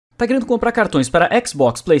Tá querendo comprar cartões para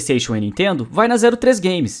Xbox, PlayStation e Nintendo? Vai na 03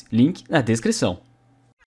 Games, link na descrição.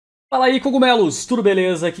 Fala aí, cogumelos, tudo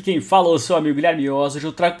beleza? Aqui quem fala é o seu amigo Guilherme. Hoje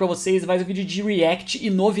eu trago para vocês mais um vídeo de react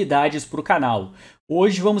e novidades para o canal.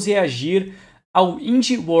 Hoje vamos reagir ao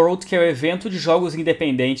Indie World, que é o evento de jogos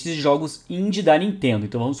independentes e jogos indie da Nintendo.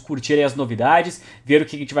 Então vamos curtir aí as novidades, ver o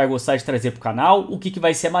que a gente vai gostar de trazer pro canal, o que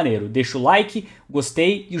vai ser maneiro. Deixa o like,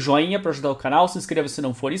 gostei e o joinha para ajudar o canal, se inscreva se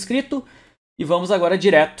não for inscrito. E vamos agora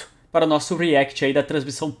direto para o nosso react aí da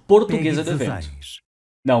transmissão portuguesa do evento.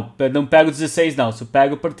 Não, não pego 16 não, só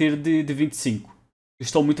pego a partir de 25. Eu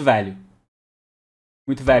estou muito velho.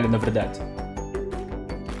 Muito velho, na verdade.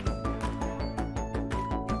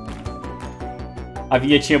 A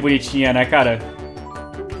vinhetinha bonitinha, né, cara?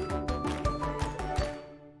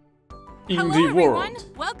 Indie World.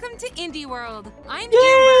 Welcome to Indie World. I'm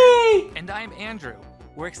Yay! Amber. And I'm Andrew.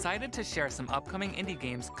 We're excited to share some upcoming indie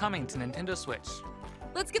games coming to Nintendo Switch.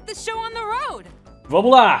 Let's get the show on the road.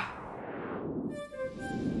 Vamos lá!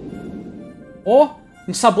 Oh,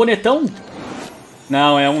 um sabonetão?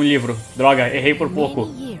 Não, é um livro. Droga, errei por pouco.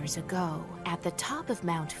 Many years ago, at the top of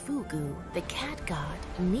Mount Fugu, the cat god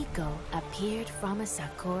Nico appeared from a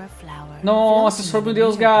sakura flower. Nossa, sobre o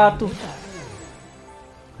Deus Gato.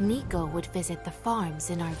 Nico would visit the farms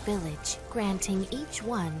in our village, granting each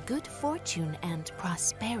one good fortune and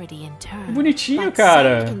prosperity in turn. Bonitinho, But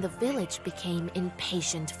cara. some in the village became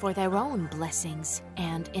impatient for their own blessings,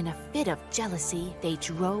 and in a fit of jealousy, they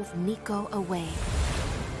drove Nico away,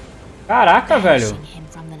 Caraca, velho. banishing him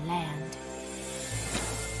from the land.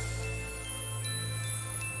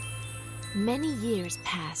 Many years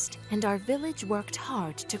passed, and our village worked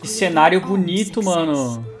hard to Que create cenário our own bonito, success.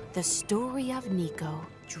 mano. The story of Nico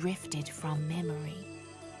drifted from memory.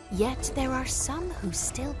 Yet there are some who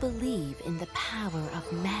still believe in the power of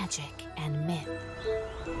magic and myth.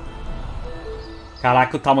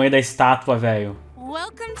 Caraca, o tamanho da estátua, velho.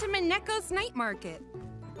 Welcome to Mineko's Night Market.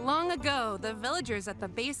 Long ago, the villagers at the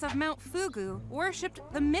base of Mount Fugu worshipped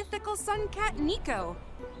the mythical sun cat Nico.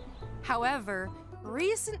 However,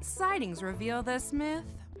 recent sightings reveal this myth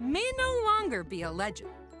may no longer be a legend.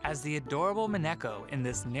 As the adorable Mineko in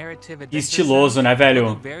this narrative Que adventure estiloso, né,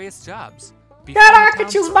 velho? do various jobs. Caraca,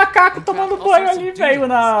 tinha os macacos tomando banho ali, velho,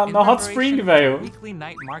 na Hot Spring, velho. Weekly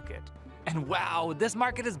night market. And wow, this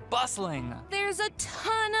market is bustling. There's a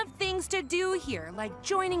ton of things to do here, like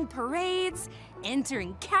joining parades,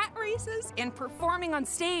 entering cat races, and performing on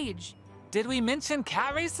stage. Did we mention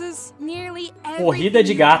cat races? Nearly Corrida de everything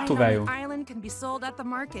you gato, find on velho. the island can be sold at the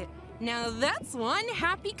market. Now that's one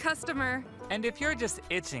happy customer. And if you're just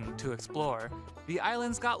itching to explore, the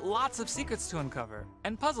island's got lots of secrets to uncover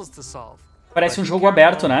and puzzles to solve. Parece But um be jogo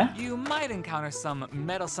careful, aberto, né? You might encounter some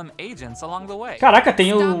meddlesome agents along the way. Caraca, tem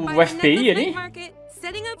Stop o by FPI Mineko's ali? Night Market,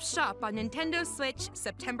 setting up shop on Nintendo Switch,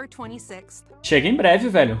 September 26th. Chega em breve,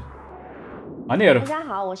 velho. Maneiro. 大家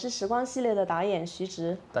好，我是时光系列的导演徐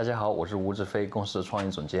直。大家好，我是吴志飞，公司创意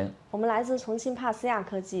总监。我们来自重庆帕斯亚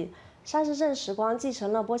科技。沙市镇时光继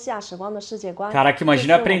承了波西亚时光的世界观。 Caraca,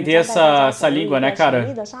 imagina aprender essa língua, né, cara? 神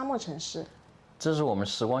秘的沙漠城市。这是我们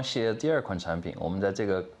时光系列的第2款产品，我们在这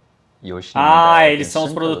个游戏里面 Ah, 带来 eles são os 更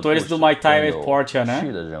深刻的 produtores 故 do 事 My Time 更 with 有 Portia, né?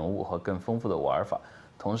 趣的人物和更丰富的玩法。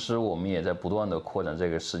同时，我们也在不断的扩展这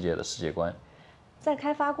个世界的世界观。 在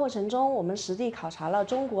开发过程中，我们实地考察了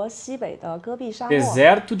中国西北的戈壁沙漠，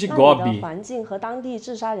 Deserto de 那里 Gobi. 的环境和当地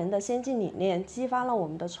治沙人的先进理念，激发了我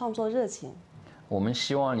们的创作热情。我们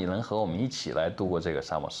希望你能和我们一起来度过这个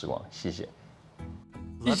沙漠时光。谢谢。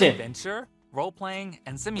 Love Dizer. adventure, role-playing,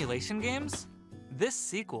 and simulation games? This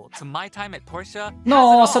sequel to My Time at Portia has it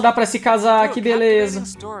Nossa, all. dá pra se casar, Through que a beleza. captivating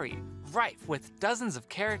story, rife with dozens of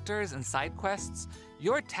characters and side quests,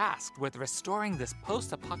 you're tasked with restoring this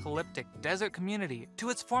post-apocalyptic desert community to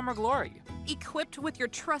its former glory. Equipped with your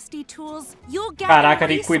trusty tools, you'll gather Caraca,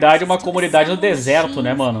 tem que cuidar de uma resources to comunidade no assemble deserto,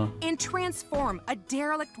 né, machines mano? and transform a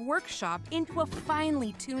derelict workshop into a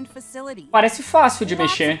finely tuned facility. Parece fácil de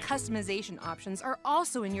Lots mexer. of customization options are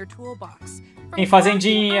also in your toolbox. From Tem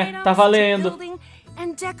fazendinha, crafting tá items to valendo. building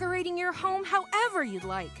and decorating your home however you'd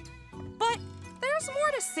like. But there's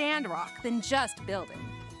more to Sandrock than just building.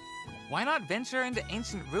 Why not venture into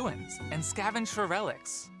ancient ruins and scavenge for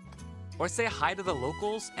relics? Or say hi to the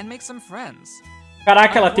locals and make some friends?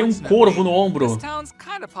 Caraca, ela tem um corvo no ombro. This town's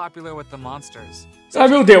kinda popular with the monsters. Ai,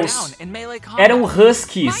 meu take it Deus. down in melee combat. Eram My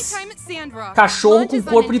huskies. Time at Sandrock. Cachorro com Launches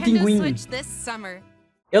on corpo de Nintendo pinguim. Switch this summer.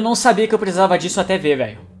 Eu não sabia que eu precisava disso até ver,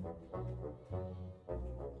 velho.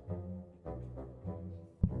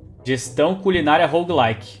 Gestão culinária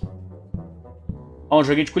roguelike. Ó, um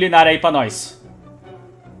joguinho de culinária aí pra nós.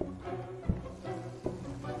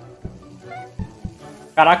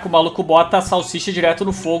 Caraca, o maluco bota a salsicha direto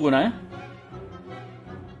no fogo, né?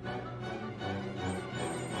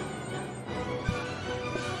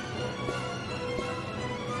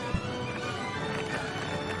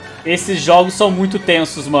 Esses jogos são muito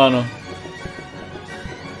tensos, mano.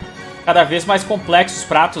 Cada vez mais complexos os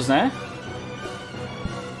pratos, né?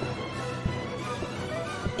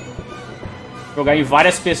 Jogar em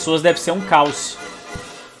várias pessoas deve ser um caos.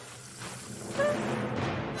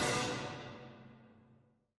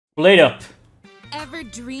 Plate up. Ever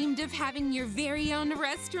dreamed of having your very own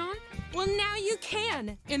restaurant? Well, now you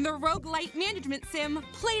can in the roguelite management sim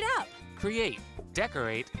Plate Up. Create,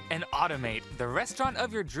 decorate, and automate the restaurant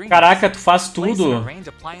of your dreams. Caraca, tu faz tudo.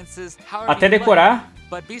 Até decorar.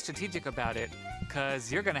 But be strategic about it,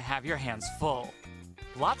 cause you're gonna have your hands full.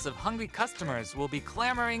 Lots of hungry customers will be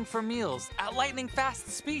clamoring for meals at lightning-fast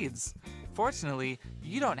speeds. Fortunately,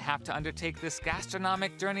 you don't have to undertake this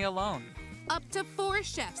gastronomic journey alone. Up to 4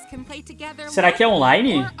 chefs can play together. Será que é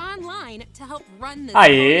online? Or online to help run this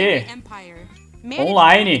Aê! empire.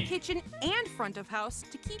 Online. Kitchen and front of house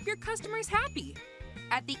to keep your customers happy.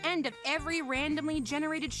 At the end of every randomly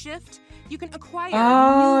generated shift, you can acquire.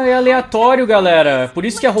 Ah, é aleatório, galera. Por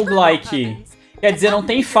isso que é roguelike. Quer dizer, não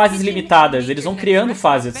tem fases limitadas. Eles vão criando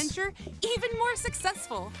fases. Even more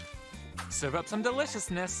successful. Serve up some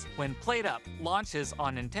deliciousness when Plate Up launches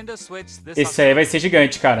on Nintendo Switch this Esse aí vai ser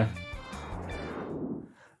gigante, cara.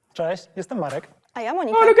 Cześć, jestem Marek. A ja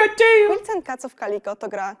Monika. Olha o gatinho. Quilts and Cats of Calico to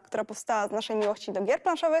gra, która powstała z naszej miłości do gier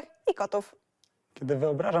planszowych i kotów. Kiedy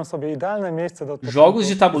wyobrażam sobie idealne miejsce do odpoczynku, Jogos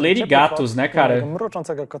de tabuleiro e gatos, né, cara?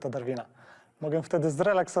 Mruczącego kota Darwina. Mogę wtedy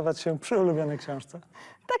zrelaksować się przy ulubionej książce.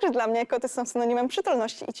 Także dla mnie koty są synonimem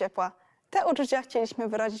przytulności i ciepła. Te uczucia chcieliśmy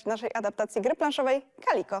wyrazić w naszej adaptacji gry planszowej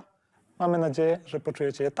Calico. Mamy nadzieję, że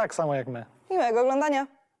poczujecie je tak samo jak my. Miłego oglądania.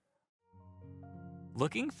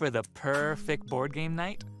 Looking for the perfect board game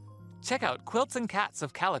night? Check out Quilts and Cats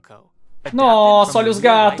of Calico. Nossa, olha os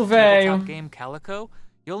gatos, velho. Game Calico,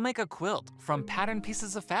 you'll make a quilt from patterned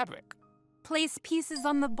pieces of fabric. Place pieces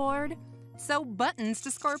on the board, sew buttons to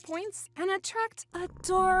score points, and attract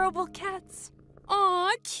adorable cats.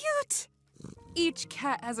 Aw, cute! Each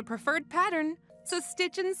cat has a preferred pattern, so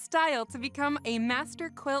stitch and style to become a master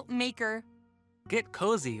quilt maker. Get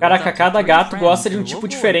cozy. Caraca, cada gato gosta de um tipo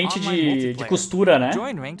diferente de costura, né?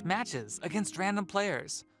 Join ranked matches against random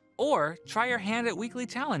players. Or try your hand at weekly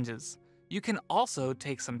challenges. You can also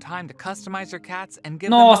take some time to customize your cats and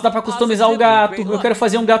give Nossa, dá them pra customizar o gato. Eu quero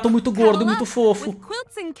fazer um gato muito gordo, Cuddle muito up fofo. with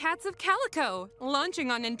Quilts and Cats of Calico,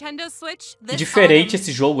 launching on Nintendo Switch this Diferente autumn.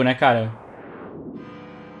 esse jogo, né, cara?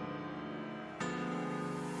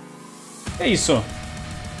 Que isso?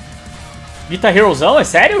 Guitar Herozão? É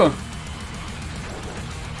sério?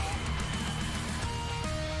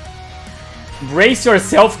 Brace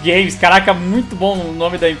Yourself Games. Caraca, muito bom o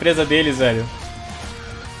nome da empresa deles, velho.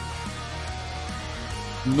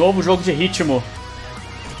 Novo jogo de ritmo.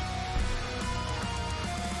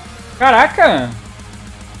 Caraca!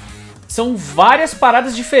 São várias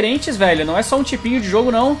paradas diferentes, velho. Não é só um tipinho de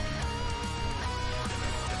jogo, não.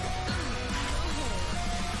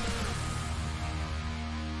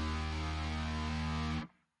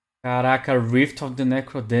 Caraca, Rift of the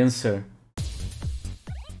Necrodancer.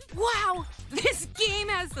 Wow, this game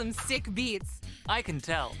has some sick beats. I can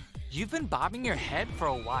tell. You've been bobbing your head for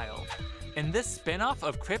a while. In this spin-off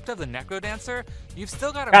of Crypt of the Necrodancer, you've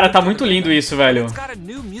still got a Cara, tá muito lindo isso, velho. It's got a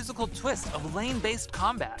new musical twist of lane-based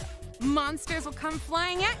combat. Monsters will come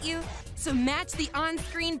flying at you, so match the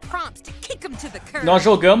on-screen prompts to kick them to the curb. Nós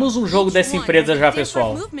jogamos um jogo dessa empresa já,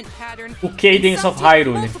 pessoal. O Cadence of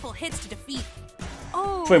Hyrule.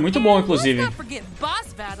 Foi muito bom, inclusive.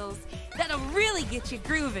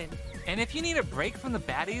 And if you need a break from the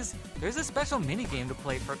baddies, there's a special minigame to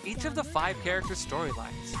play for each of the 5 character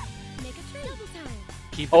storylines.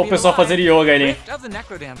 Olha o pessoal fazendo yoga ali. Crypt of the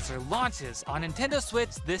Necrodancer launches on Nintendo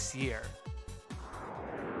Switch this year.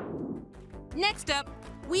 Next up,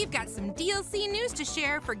 we've got some DLC news to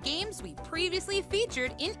share for games we previously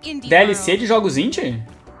featured in Indie DLC World. de jogos indie?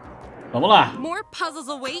 Vamos lá. More puzzles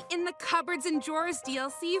await in the Cupboards and Drawers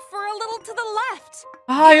DLC for a little to the left.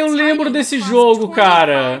 Ah, eu lembro desse jogo,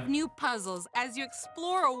 cara. New puzzles as you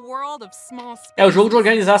explore a world of small spaces, É o jogo de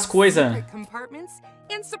organizar as coisas. secret compartments,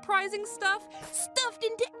 and surprising stuff stuffed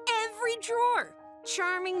into every drawer.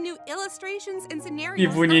 Charming new illustrations and scenarios Que are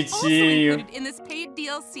also bonitinho. included in this paid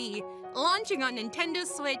DLC, launching on Nintendo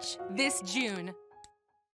Switch this June.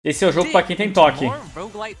 Esse é o jogo pra quem tem toque. More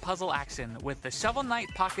roguelite puzzle action with the Shovel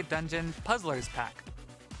Knight Pocket Dungeon Puzzlers Pack.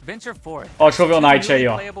 Venture forth. Ó, o Shovel Knight aí,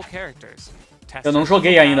 ó. Playable characters. Eu não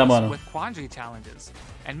joguei ainda, mano.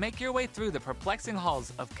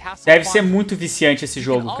 Deve ser muito viciante esse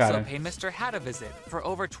jogo, cara.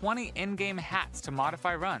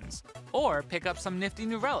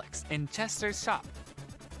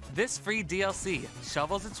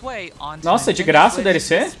 Nossa, é de graça o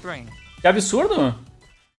DLC? Que absurdo!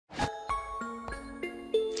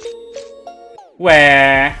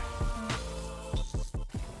 Ué...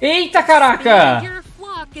 Eita, caraca!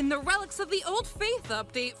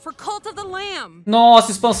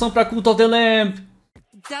 Nossa, expansão pra Cult of the Lamb.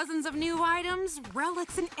 Dozens of new items,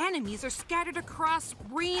 relics and enemies are scattered across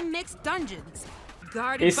remixed dungeons.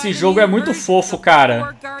 Esse jogo é muito fofo,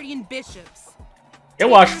 cara.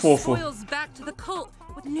 Eu acho fofo.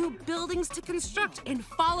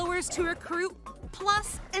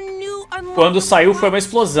 Quando saiu foi uma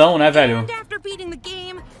explosão, né, velho?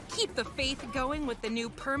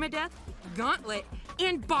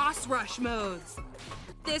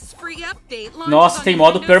 Nossa, tem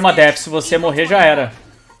modo permadeath. Se você morrer, já era.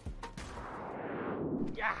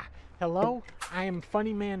 Hello, I am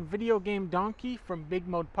Funny Man Video Game Donkey from Big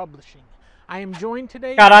Mode Publishing. I am joined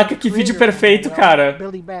today. Caraca, que vídeo perfeito, cara.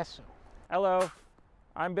 Billy Basso. Hello,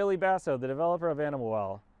 I'm Billy Basso, the developer of Animal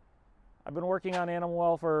Well. I've been working on Animal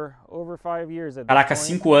Well for over 5 years at this Caraca,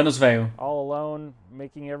 point, 5 anos, velho. all alone,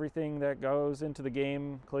 making everything that goes into the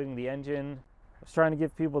game, including the engine. I was trying to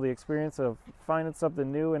give people the experience of finding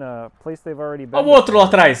something new in a place they've already been. Olha o outro lá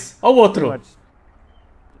atrás. Olha o outro.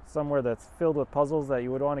 Somewhere that's filled with puzzles that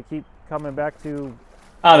you would want to keep coming back to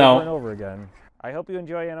Ah, over and não. over again. I hope you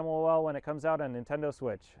enjoy Animal Well when it comes out on Nintendo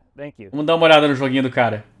Switch. Thank you. Vamos dar uma olhada no joguinho do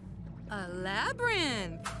cara. A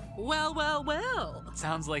labyrinth. Well, well, well.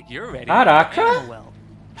 Sounds like you're ready. Caraca. for Animal Well.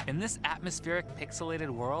 In this atmospheric, pixelated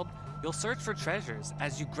world, you'll search for treasures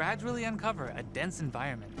as you gradually uncover a dense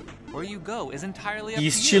environment. Where you go is entirely up to you.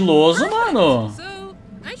 Estiloso, mano. So,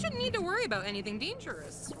 I shouldn't need to worry about anything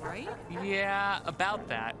dangerous, right? Yeah, about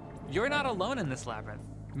that. You're not alone in this labyrinth.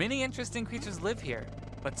 Many interesting creatures live here,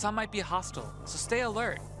 but some might be hostile, so stay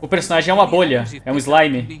alert. O personagem é uma bolha. É um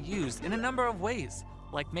slime. Be used in a number of ways,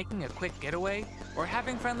 like making a quick getaway or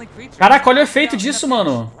having friendly creatures. Caraca, olha o efeito disso,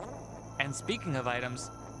 mano. And speaking of items,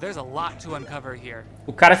 there's a lot to uncover here.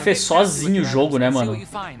 O cara fez sozinho o jogo, né, mano?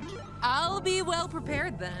 I'll be well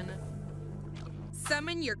prepared then.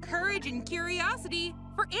 Summon your courage and curiosity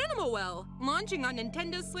for Animal Well, launching on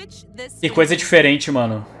Nintendo Switch this Que coisa diferente,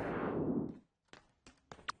 mano.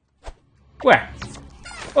 Ué.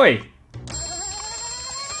 Oi.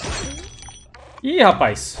 Ih,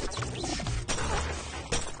 rapaz.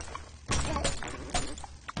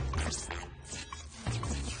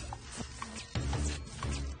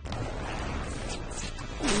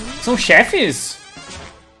 São chefes?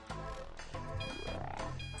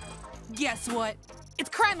 Guess what? It's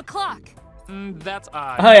crime o'clock. That's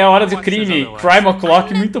odd. Ah, é a hora do crime. Crime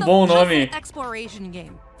O'Clock, muito bom o nome. Exploration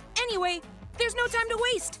game. Anyway, there's no time to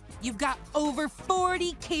waste. You've got over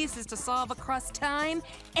 40 cases to solve across time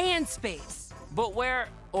and space. But where,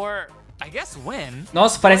 or I guess when?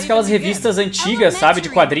 Nossa, parece aquelas revistas antigas, sabe, de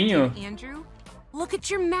quadrinho. Andrew, look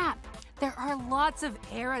at your map. There are lots of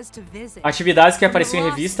eras to visit. Atividades que apareciam em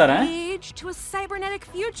revista, né? Age to a cybernetic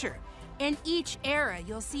future. In each era,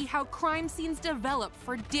 you'll see how crime scenes develop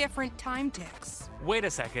for different time ticks. Wait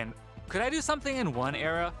a second. Could I do something in one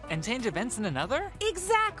era and change events in another?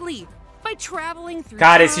 Exactly. By traveling through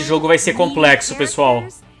Cara, esse jogo vai ser complexo, pessoal.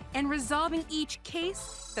 And resolving each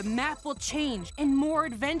case, the map will change and more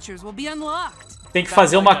adventures will be unlocked. Tem que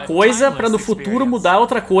fazer uma coisa pra no futuro mudar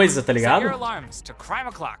outra coisa, tá ligado? Set your alarms to Crime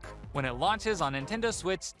O'Clock when it launches on Nintendo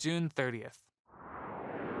Switch June 30th.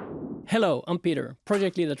 Hello, I'm Peter,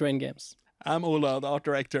 project lead at Rain Games. I'm Ola, the art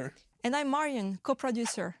director. And I'm Marion,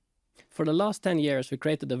 co-producer. For the last 10 years, we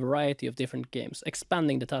created a variety of different games,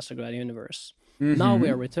 expanding the Tassagrad universe. Now we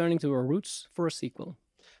are returning to our roots for a sequel.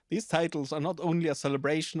 These titles are not only a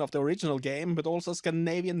celebration of the original game, but also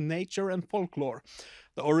Scandinavian nature and folklore,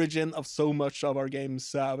 the origin of so much of our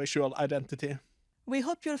game's visual identity. We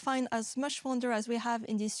hope you'll find as much wonder as we have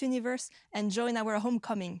in this universe and join our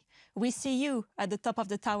homecoming. We see you at the top of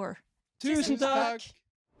the tower. Tusen tack!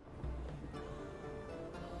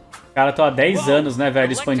 Cara, tô há 10 anos, né,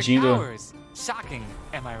 velho, expandindo. Shocking,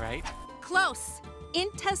 am I right? Close. In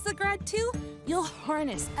Tassagrad 2, you'll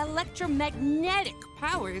harness electromagnetic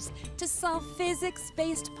powers to solve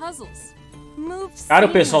physics-based puzzles. Cara, o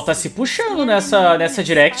pessoal tá se puxando nessa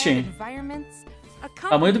direct.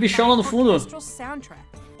 Tamanho do bichão lá no fundo.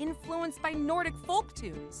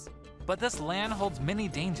 But this land holds many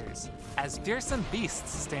dangers, as fearsome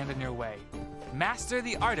beasts stand in your way. Master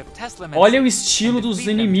the art of Tesla. Olha o estilo dos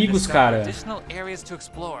inimigos, cara.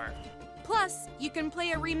 Plus, you can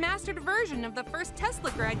play a remastered version of the first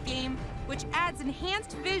Teslagrad game, which adds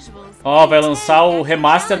enhanced visuals. Ó, vai lançar o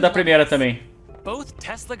remaster da primeira também. Both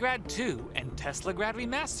Teslagrad 2 and Teslagrad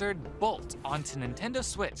Remastered bolt onto Nintendo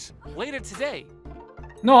Switch later today.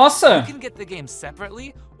 Nossa! You can get the games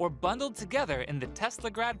separately or bundled together in the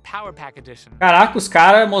Teslagrad Power Pack Edition. Caraca, os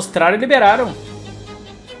caras mostraram e liberaram.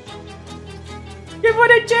 Que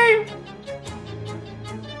bonitinho!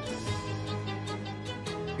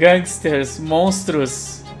 Gangsters,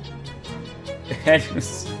 monstros.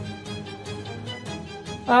 Velhos.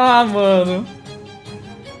 Ah, mano.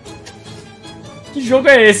 Que jogo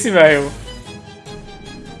é esse, velho?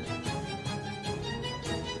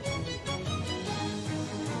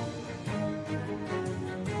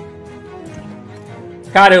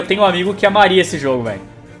 Cara, eu tenho um amigo que amaria esse jogo, velho.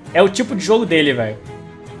 É o tipo de jogo dele, velho.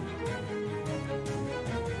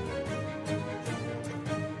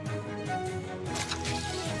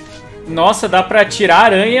 Nossa, dá pra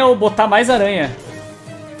tirar aranha ou botar mais aranha.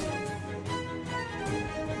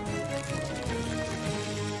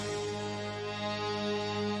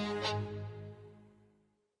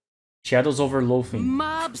 Shadows over Loafing.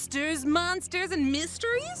 Mobsters, monsters, and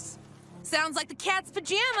mysteries? Sounds like the cat's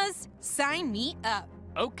pajamas. Sign me up.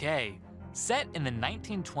 Okay. Set in the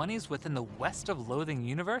 1920s within the West of Loathing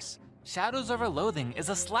universe, Shadows over Loathing is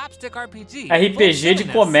a slapstick RPG. RPG de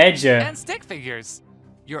comédia. And stick figures.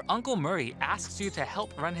 Your Uncle Murray asks you to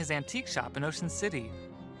help run his antique shop in Ocean City,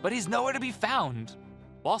 but he's nowhere to be found.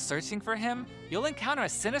 While searching for him, you'll encounter a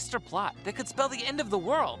sinister plot that could spell the end of the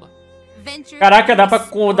world. Caraca, dá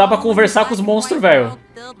pra conversar com os monstros, velho.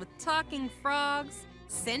 Filled with talking frogs,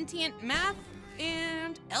 sentient math,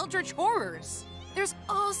 and eldritch horrors. There's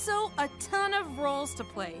also a ton of roles to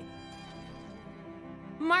play.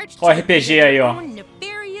 March Ó, RPG aí, ó.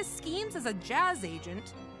 nefarious schemes as a jazz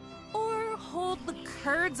agent, or hold the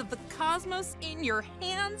curds of the cosmos in your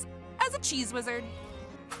hands as a cheese wizard.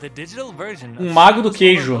 The digital version of Mago do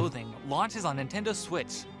queijo. Loathing launches on Nintendo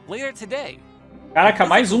Switch later today. Caraca,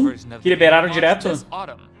 mais um que liberaram direto.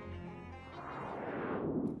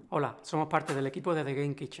 Hola, somos parte del equipo de The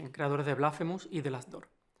Game Kitchen, creadores de Blasphemous y The Last Door.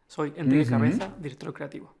 Soy Enrique Cabeza, director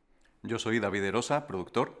creativo. Yo soy David Erosa,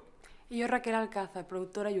 productor. Y yo Raquel Alcázar,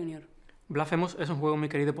 productora junior. Blasphemous es un juego muy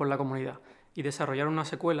querido por la comunidad, y desarrollar una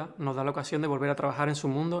secuela nos da la ocasión de volver a trabajar en su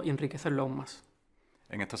mundo y enriquecerlo aún más.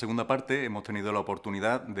 En esta segunda parte hemos tenido la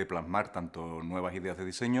oportunidad de plasmar tanto nuevas ideas de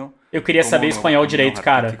diseño Eu queria saber espanhol direito,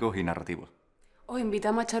 cara. y narrativos. Os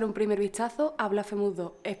invitamos a echar un primer vistazo a Blasphemous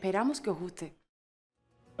 2. Esperamos que os guste.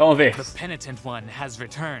 Vamos ver. The Penitent One has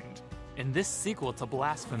returned. In this sequel to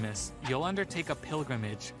Blasphemous, you'll undertake a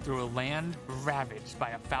pilgrimage through a land ravaged by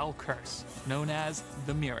a foul curse known as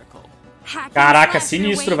the Miracle. Caraca,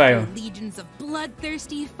 sinistro, velho. Legions of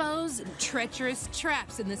bloodthirsty foes and treacherous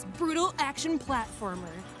traps in this brutal action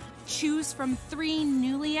platformer. Choose from 3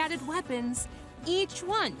 newly added weapons, each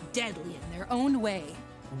one deadly in their own way.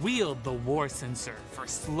 Wield the War Censer for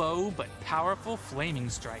slow but powerful flaming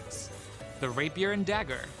strikes. The Rapier and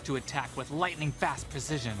Dagger to attack with lightning-fast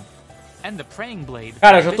precision. And the Praying Blade.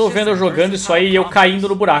 Cara, eu já tô vendo eu jogando isso aí e eu caindo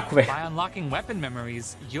no buraco, velho. By unlocking weapon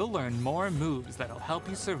memories, you'll learn more moves that'll help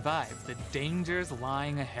you survive the dangers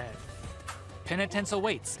lying ahead. Penitence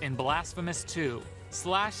awaits in Blasphemous 2,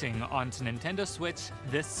 slashing onto Nintendo Switch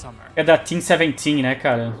this summer. É da Team 17, né,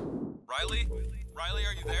 cara? Riley? Riley,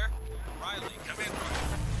 are you there? Riley, come in.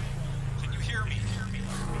 Can you hear me?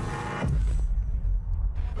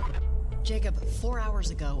 Jacob, 4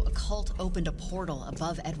 hours ago, a cult opened a portal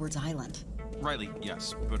above Edwards Island. Riley,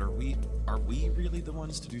 yes, but are we really the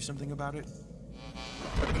ones to do something about it?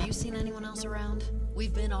 Have you seen anyone else around?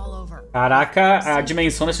 We've been all over. Caraca, a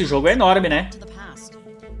dimensão desse jogo é enorme, né?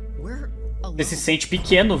 Você se sente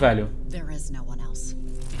pequeno, velho. There is no one else.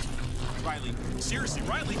 Riley, seriously,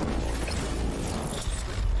 Riley.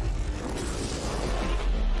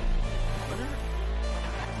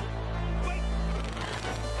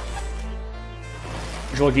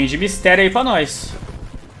 Joguinho de mistério aí pra nós.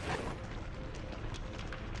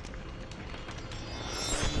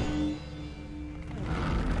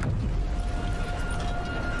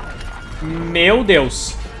 Meu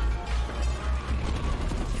Deus.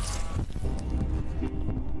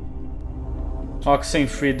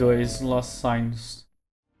 Oxenfree 2, Lost Signs.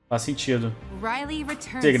 Faz sentido. Riley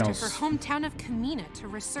returns Signals. to her hometown of Kamina to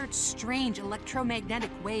research strange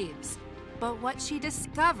electromagnetic waves. But what she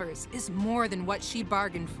discovers is more than what she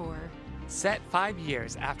bargained for. Set 5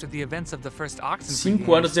 years after the events of the first Oxenfree 5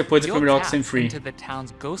 anos depois do primeiro you'll tap Oxenfree. into the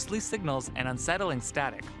town's ghostly signals and unsettling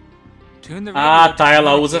static. Ah, tá.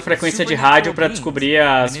 Ela usa a frequência de rádio pra descobrir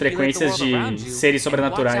as frequências de seres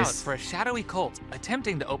sobrenaturais.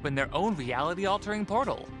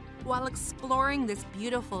 While exploring this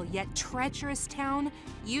beautiful yet treacherous town,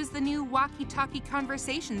 use the new walkie-talkie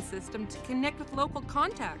conversation system to connect with local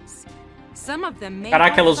contacts. Some of them may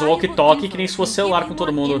Caraca, ela usa o walkie-talkie que nem se fosse celular com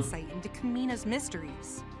todo mundo.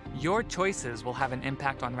 Your choices will have an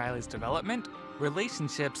impact on Riley's development,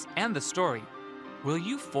 relationships, and the story. Will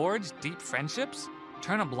you forge deep friendships?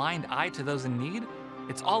 Turn a blind eye to those in need?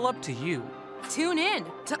 It's all up to you. Tune in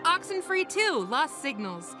to Oxenfree 2: Lost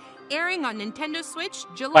Signals, airing on Nintendo Switch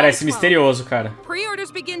July 12th. Parece misterioso, cara.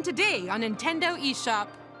 Pre-orders begin today on Nintendo eShop.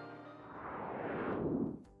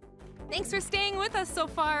 Thanks for staying with us so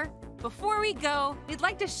far. Before we go, we'd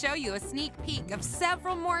like to show you a sneak peek of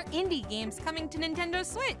several more indie games coming to Nintendo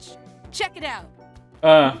Switch. Check it out.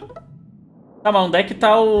 Tá, mas onde é que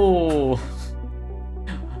tá o...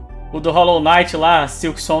 O do Hollow Knight lá,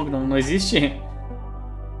 Silk Song, não existe?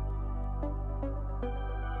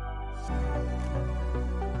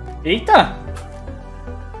 Eita!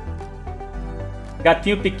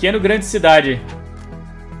 Gatinho pequeno, grande cidade.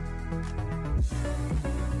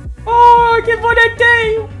 Oh, que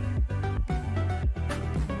bonitinho!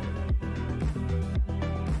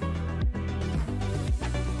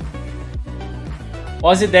 Ó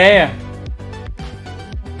as ideias.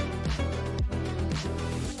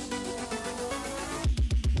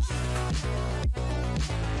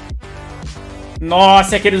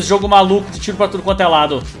 Nossa, é aqueles jogo maluco de tiro pra tudo quanto é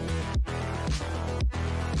lado.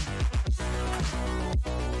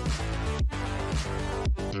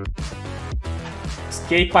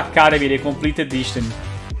 Escape Academy, Complete Edition.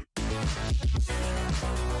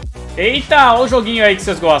 Eita, olha o joguinho aí que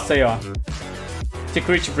vocês gostam aí, ó.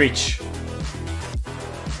 Secret Breach.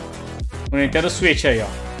 O Nintendo Switch aí, ó.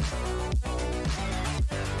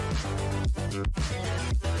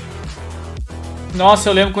 Nossa,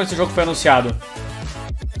 eu lembro quando esse jogo foi anunciado.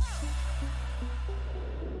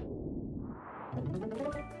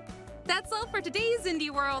 That's all for today's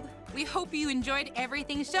Indie World. We hope you enjoyed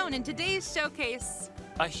everything shown in today's showcase.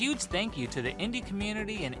 A huge thank you to the indie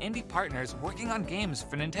community and indie partners working on games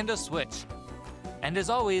for Nintendo Switch. And as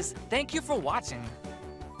always, thank you for watching.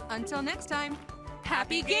 Until next time,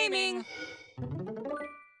 happy gaming!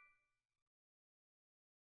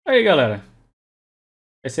 Aí, galera.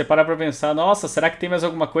 Aí você para pra pensar, nossa, será que tem mais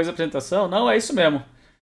alguma coisa na apresentação? Não, é isso mesmo.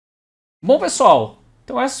 Bom, pessoal,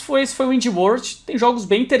 então esse foi o Indie World. Tem jogos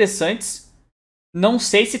bem interessantes. Não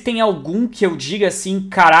sei se tem algum que eu diga assim,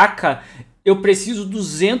 caraca, eu preciso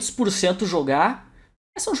 200% jogar.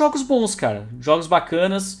 Mas são jogos bons, cara. Jogos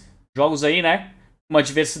bacanas. Jogos aí, né? Uma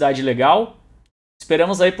diversidade legal.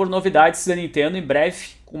 Esperamos aí por novidades da Nintendo em breve,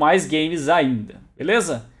 com mais games ainda.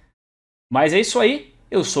 Beleza? Mas é isso aí.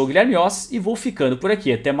 Eu sou o Guilherme Oss e vou ficando por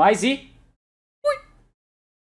aqui. Até mais e...